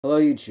Hello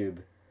YouTube.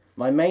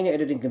 My main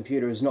editing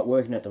computer is not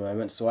working at the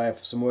moment, so I have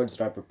some words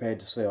that I prepared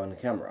to say on the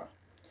camera.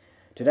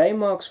 Today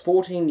marks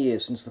 14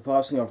 years since the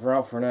passing of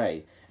Ralph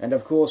René, and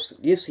of course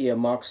this year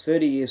marks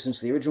 30 years since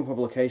the original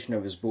publication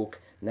of his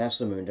book,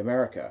 NASA Mooned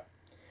America.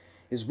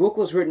 His book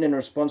was written in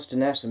response to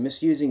NASA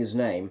misusing his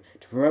name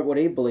to promote what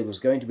he believed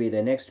was going to be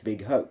their next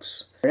big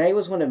hoax. René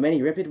was one of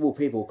many reputable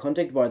people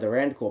contacted by the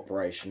Rand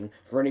Corporation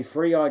for any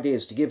free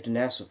ideas to give to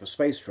NASA for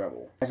space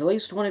travel. At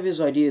least one of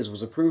his ideas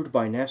was approved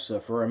by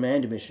NASA for a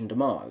manned mission to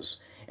Mars,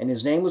 and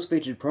his name was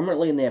featured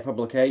prominently in their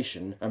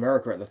publication,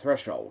 America at the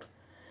Threshold.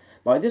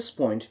 By this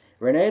point,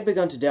 René had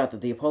begun to doubt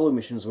that the Apollo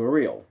missions were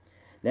real.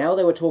 Now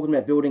they were talking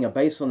about building a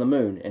base on the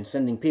Moon and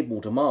sending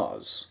people to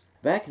Mars.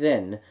 Back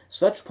then,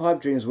 such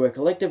pipe dreams were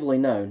collectively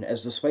known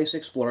as the Space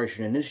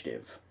Exploration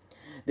Initiative.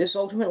 This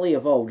ultimately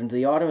evolved into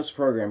the Artemis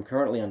program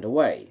currently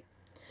underway.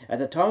 At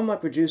the time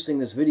of producing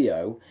this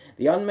video,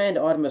 the unmanned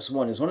Artemis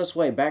 1 is on its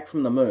way back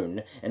from the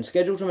Moon and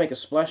scheduled to make a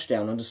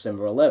splashdown on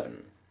December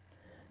 11.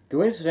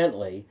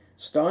 Coincidentally,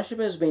 Starship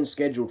has been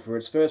scheduled for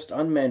its first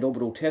unmanned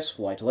orbital test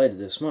flight later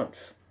this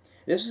month.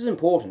 This is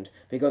important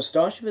because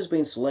Starship has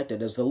been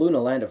selected as the lunar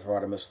lander for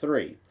Artemis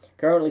 3,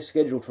 currently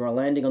scheduled for a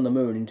landing on the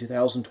Moon in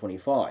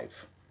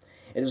 2025.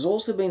 It has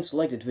also been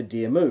selected for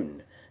Dear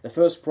Moon, the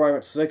first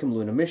private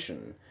circumlunar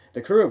mission,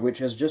 the crew of which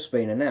has just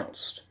been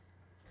announced.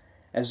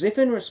 As if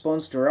in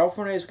response to Ralph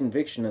René's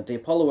conviction that the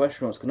Apollo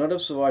astronauts could not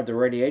have survived the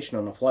radiation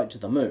on a flight to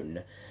the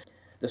Moon,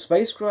 the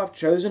spacecraft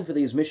chosen for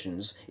these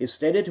missions is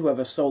stated to have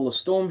a solar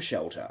storm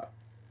shelter.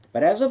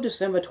 But as of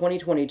December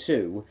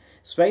 2022,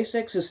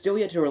 SpaceX is still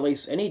yet to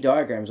release any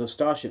diagrams of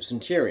Starship's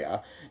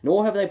interior,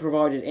 nor have they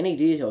provided any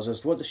details as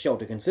to what the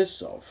shelter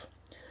consists of.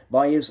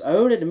 By his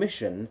own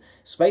admission,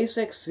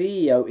 SpaceX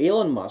CEO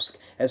Elon Musk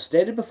has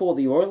stated before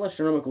the Royal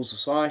Astronomical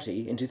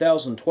Society in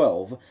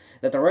 2012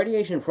 that the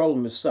radiation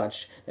problem is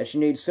such that you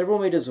need several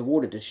meters of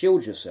water to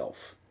shield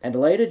yourself. And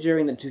later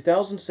during the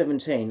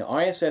 2017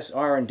 ISS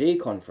R&D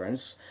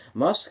conference,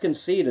 Musk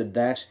conceded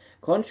that,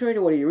 contrary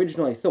to what he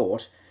originally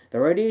thought, the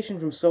radiation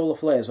from solar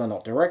flares are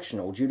not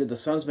directional due to the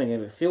sun's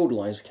magnetic field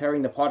lines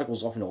carrying the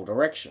particles off in all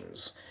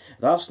directions,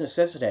 thus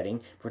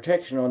necessitating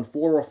protection on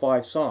 4 or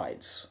 5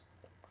 sides.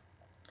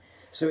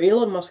 So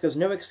Elon Musk has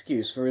no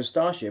excuse for his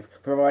Starship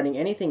providing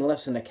anything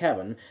less than a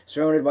cabin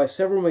surrounded by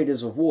several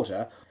meters of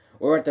water,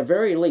 or at the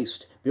very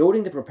least,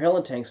 building the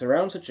propellant tanks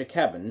around such a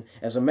cabin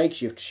as a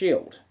makeshift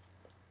shield.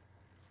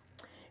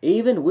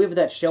 Even with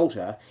that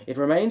shelter, it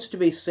remains to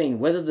be seen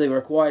whether the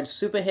required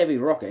super heavy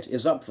rocket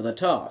is up for the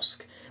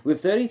task.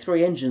 With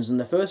 33 engines in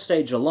the first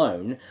stage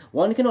alone,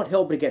 one cannot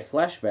help but get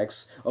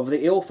flashbacks of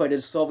the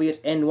ill-fated Soviet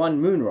N-1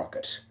 moon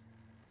rocket.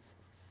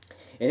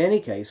 In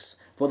any case,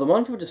 for the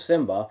month of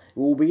December,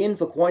 we will be in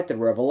for quite the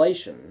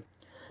revelation.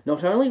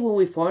 Not only will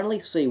we finally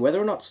see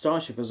whether or not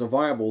Starship is a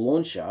viable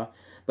launcher,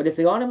 but if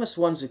the Artemis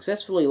 1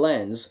 successfully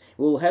lands,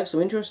 we will have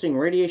some interesting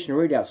radiation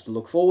readouts to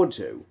look forward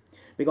to.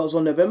 Because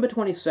on November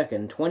 22,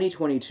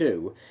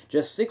 2022,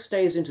 just 6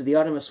 days into the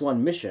Artemis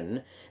 1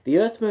 mission, the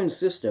Earth-Moon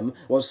system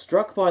was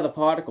struck by the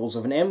particles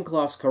of an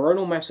M-class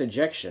coronal mass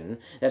ejection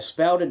that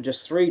spouted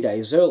just 3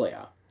 days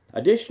earlier.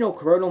 Additional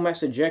coronal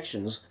mass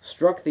ejections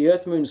struck the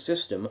Earth-Moon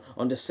system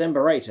on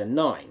December 8 and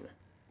 9.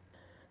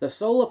 The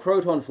solar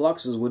proton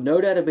fluxes would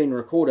no doubt have been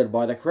recorded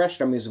by the crash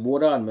dummies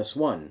aboard Artemis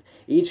 1,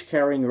 each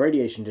carrying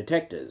radiation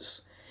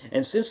detectors.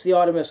 And since the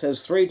Artemis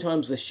has 3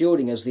 times the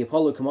shielding as the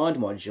Apollo command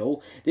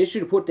module, this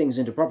should put things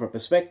into proper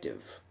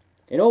perspective.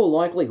 In all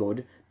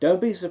likelihood, don't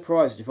be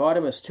surprised if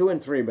Artemis 2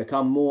 and 3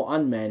 become more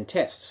unmanned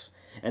tests,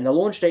 and the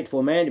launch date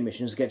for manned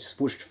missions gets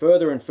pushed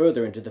further and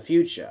further into the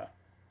future.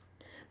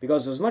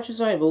 Because as much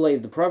as I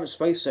believe the private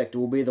space sector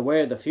will be the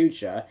way of the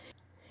future,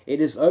 it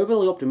is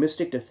overly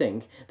optimistic to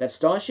think that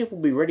Starship will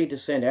be ready to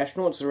send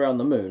astronauts around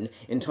the Moon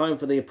in time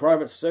for the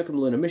private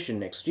circumlunar mission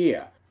next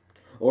year,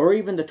 or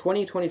even the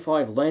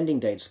 2025 landing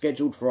date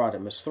scheduled for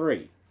Artemis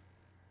 3.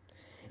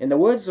 In the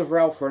words of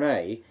Ralph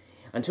René,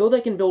 until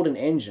they can build an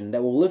engine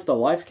that will lift a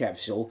life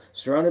capsule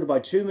surrounded by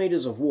 2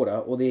 meters of water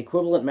or the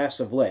equivalent mass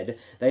of lead,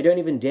 they don't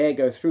even dare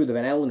go through the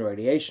Van Allen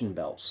radiation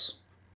belts.